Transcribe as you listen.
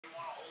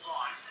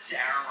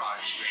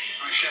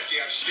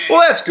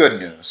Well, that's good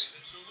news.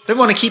 They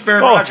want to keep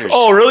Aaron Rodgers.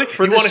 Oh, really?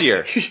 For this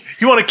year.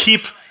 You want to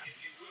keep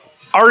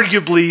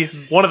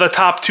arguably one of the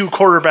top 2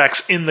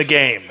 quarterbacks in the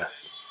game. How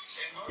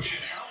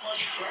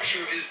much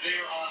pressure is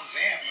there on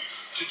them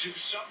to do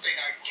something?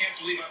 I can't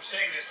believe I'm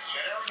saying this,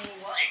 that Aaron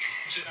will like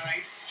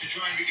tonight to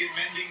try and begin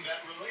mending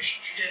that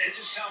relationship. Yeah, it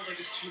just sounds like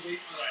it's too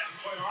late for that.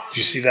 Quite honestly, Did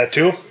you see that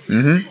too? We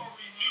Mm-hmm.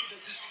 knew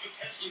that this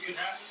potentially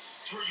could happen,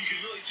 to where you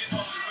could really tip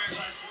off the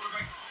franchise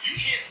quarterback. You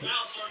can't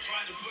now start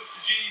trying to push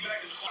the genie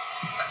back in the box.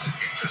 That's an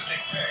interesting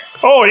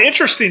pick. Oh, an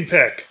interesting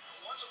pick.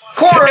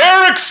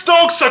 Eric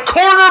Stokes, a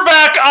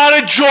quarterback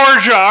out of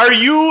Georgia. Are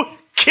you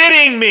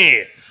kidding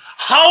me?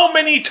 How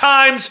many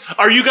times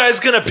are you guys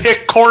going to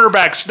pick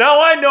cornerbacks?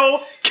 Now, I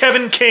know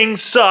Kevin King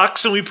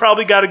sucks, and we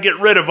probably got to get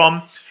rid of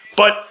him.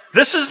 But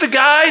this is the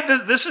guy?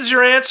 This is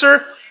your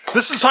answer?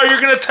 This is how you're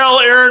going to tell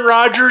Aaron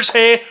Rodgers,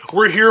 hey,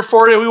 we're here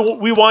for you.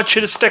 We want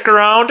you to stick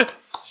around?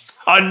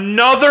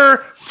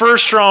 Another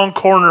first-round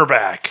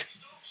cornerback.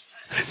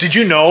 Did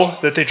you know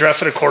that they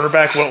drafted a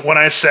quarterback when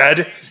I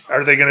said,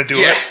 are they going to do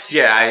it?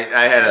 Yeah,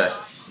 I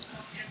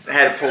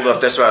had it pulled up.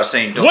 That's what I was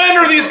saying. When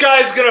are these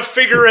guys going to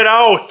figure it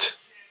out?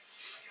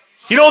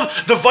 You know,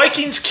 the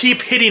Vikings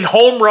keep hitting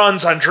home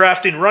runs on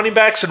drafting running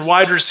backs and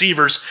wide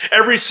receivers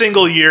every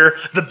single year.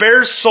 The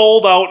Bears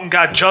sold out and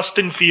got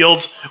Justin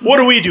Fields. What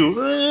do?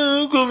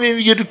 Go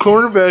maybe get a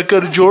cornerback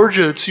out of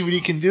Georgia and see what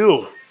he can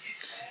do.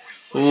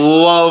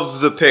 Love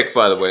the pick,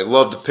 by the way.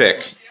 Love the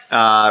pick.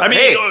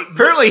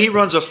 Apparently he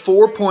runs a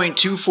 4.2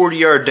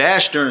 40-yard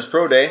dash during his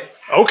pro day.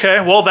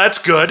 Okay, well, that's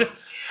good.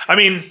 I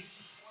mean,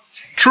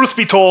 truth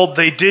be told,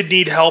 they did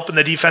need help in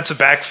the defensive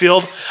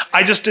backfield.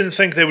 I just didn't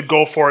think they would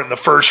go for it in the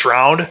first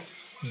round,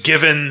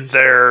 given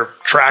their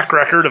track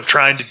record of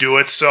trying to do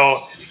it.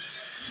 So,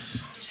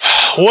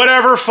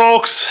 whatever,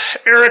 folks.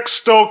 Eric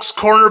Stokes,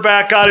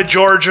 cornerback out of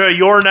Georgia,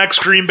 your next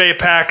Green Bay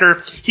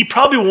Packer. He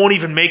probably won't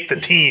even make the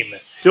team.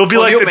 It'll be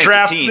like the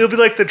draft. It'll be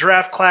like the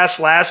draft class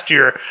last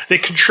year. They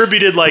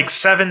contributed like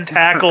 7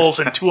 tackles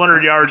and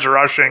 200 yards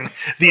rushing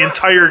the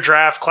entire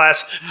draft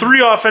class.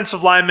 3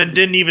 offensive linemen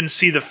didn't even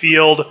see the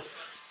field.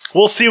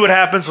 We'll see what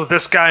happens with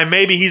this guy.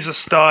 Maybe he's a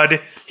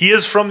stud. He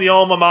is from the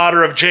alma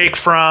mater of Jake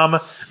Fromm.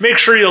 Make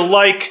sure you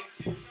like.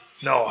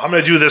 No, I'm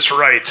going to do this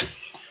right.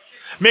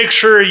 Make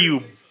sure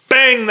you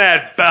bang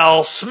that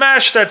bell,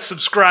 smash that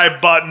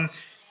subscribe button.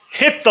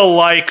 Hit the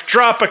like,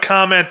 drop a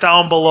comment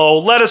down below.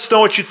 Let us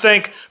know what you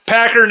think.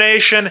 Packer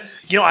Nation.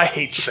 You know, I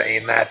hate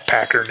saying that,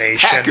 Packer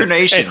Nation. Packer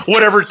Nation. And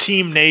whatever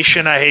team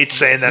nation, I hate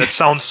saying that. It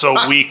sounds so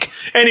weak.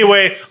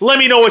 Anyway, let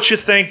me know what you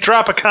think.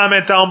 Drop a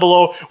comment down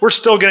below. We're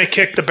still going to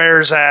kick the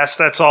Bears' ass.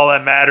 That's all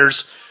that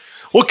matters.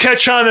 We'll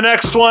catch you on the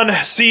next one.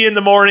 See you in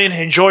the morning.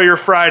 Enjoy your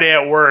Friday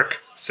at work.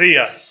 See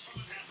ya.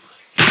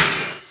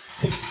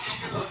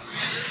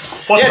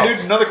 Dude,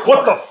 another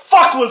quarter. What the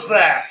fuck was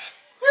that?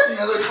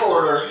 Another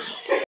quarter.